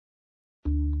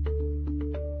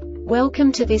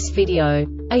Welcome to this video.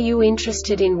 Are you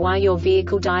interested in why your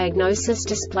vehicle diagnosis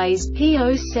displays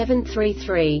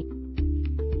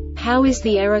P0733? How is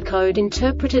the error code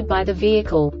interpreted by the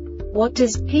vehicle? What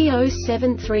does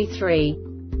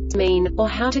P0733 mean, or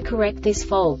how to correct this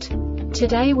fault?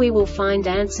 Today we will find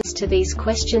answers to these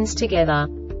questions together.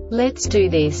 Let's do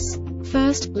this.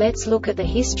 First, let's look at the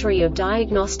history of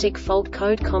diagnostic fault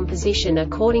code composition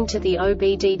according to the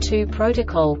OBD2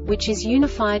 protocol, which is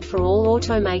unified for all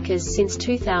automakers since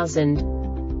 2000.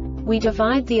 We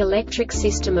divide the electric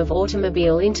system of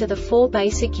automobile into the four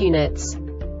basic units: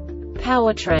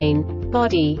 powertrain,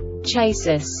 body,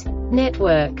 chassis,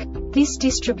 network. This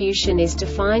distribution is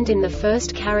defined in the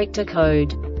first character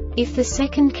code. If the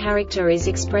second character is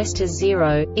expressed as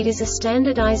 0, it is a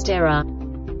standardized error.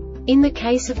 In the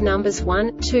case of numbers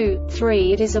 1, 2,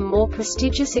 3, it is a more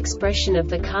prestigious expression of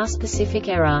the car-specific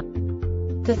error.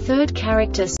 The third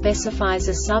character specifies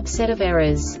a subset of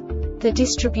errors. The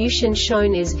distribution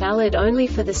shown is valid only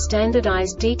for the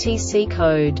standardized DTC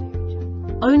code.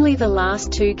 Only the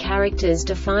last two characters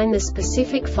define the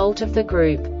specific fault of the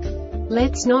group.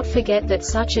 Let's not forget that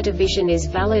such a division is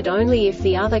valid only if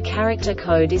the other character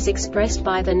code is expressed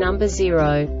by the number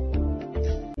 0.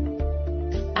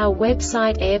 Our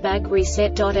website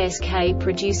airbagreset.sk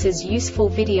produces useful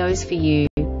videos for you.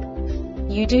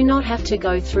 You do not have to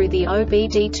go through the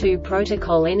OBD2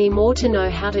 protocol anymore to know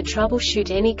how to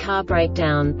troubleshoot any car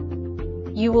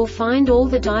breakdown. You will find all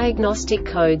the diagnostic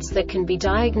codes that can be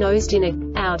diagnosed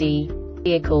in Audi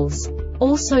vehicles.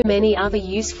 Also many other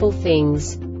useful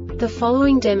things. The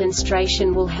following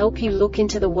demonstration will help you look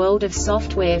into the world of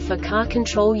software for car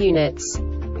control units.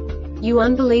 You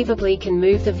unbelievably can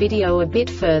move the video a bit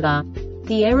further.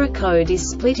 The error code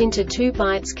is split into 2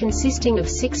 bytes consisting of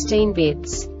 16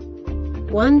 bits.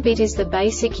 1 bit is the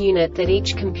basic unit that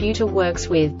each computer works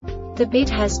with. The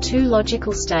bit has 2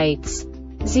 logical states: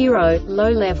 0, low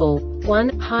level,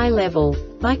 1, high level.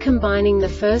 By combining the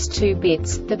first 2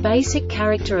 bits, the basic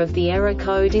character of the error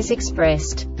code is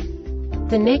expressed.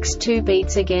 The next 2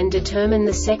 beats again determine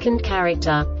the second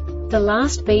character. The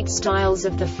last beat styles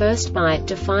of the first byte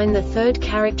define the third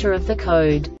character of the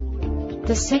code.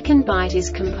 The second byte is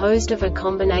composed of a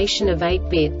combination of 8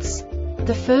 bits.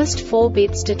 The first 4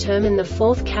 bits determine the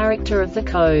fourth character of the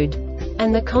code.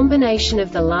 And the combination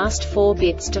of the last 4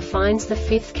 bits defines the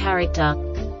fifth character.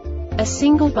 A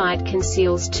single byte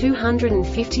conceals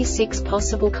 256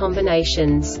 possible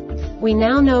combinations. We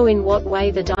now know in what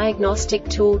way the diagnostic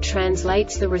tool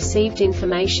translates the received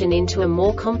information into a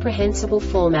more comprehensible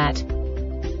format.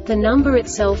 The number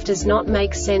itself does not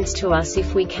make sense to us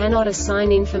if we cannot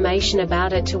assign information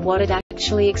about it to what it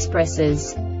actually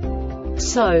expresses.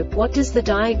 So, what does the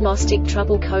Diagnostic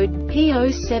Trouble Code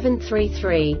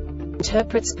P0733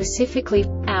 interpret specifically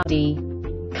for Audi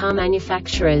car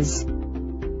manufacturers?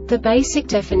 The basic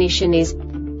definition is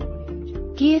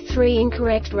Gear 3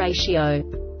 incorrect ratio.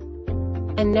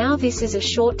 And now this is a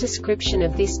short description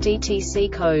of this DTC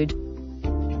code.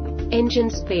 Engine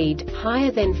speed,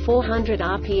 higher than 400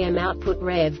 rpm output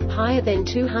rev, higher than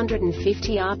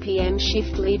 250 rpm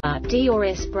shift lever D or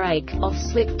S brake, off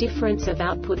slip difference of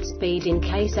output speed in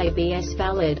case ABS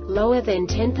valid, lower than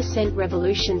 10%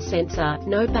 revolution sensor,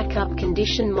 no backup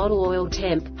condition model oil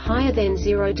temp, higher than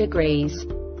 0 degrees.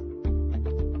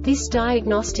 This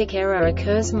diagnostic error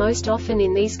occurs most often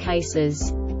in these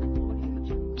cases: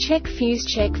 check fuse,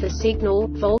 check for signal,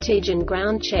 voltage and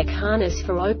ground, check harness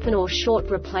for open or short,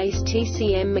 replace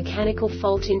TCM, mechanical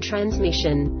fault in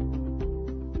transmission.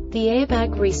 The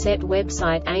Airbag Reset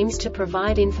website aims to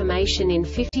provide information in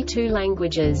 52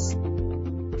 languages.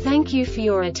 Thank you for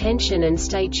your attention and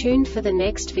stay tuned for the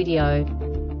next video.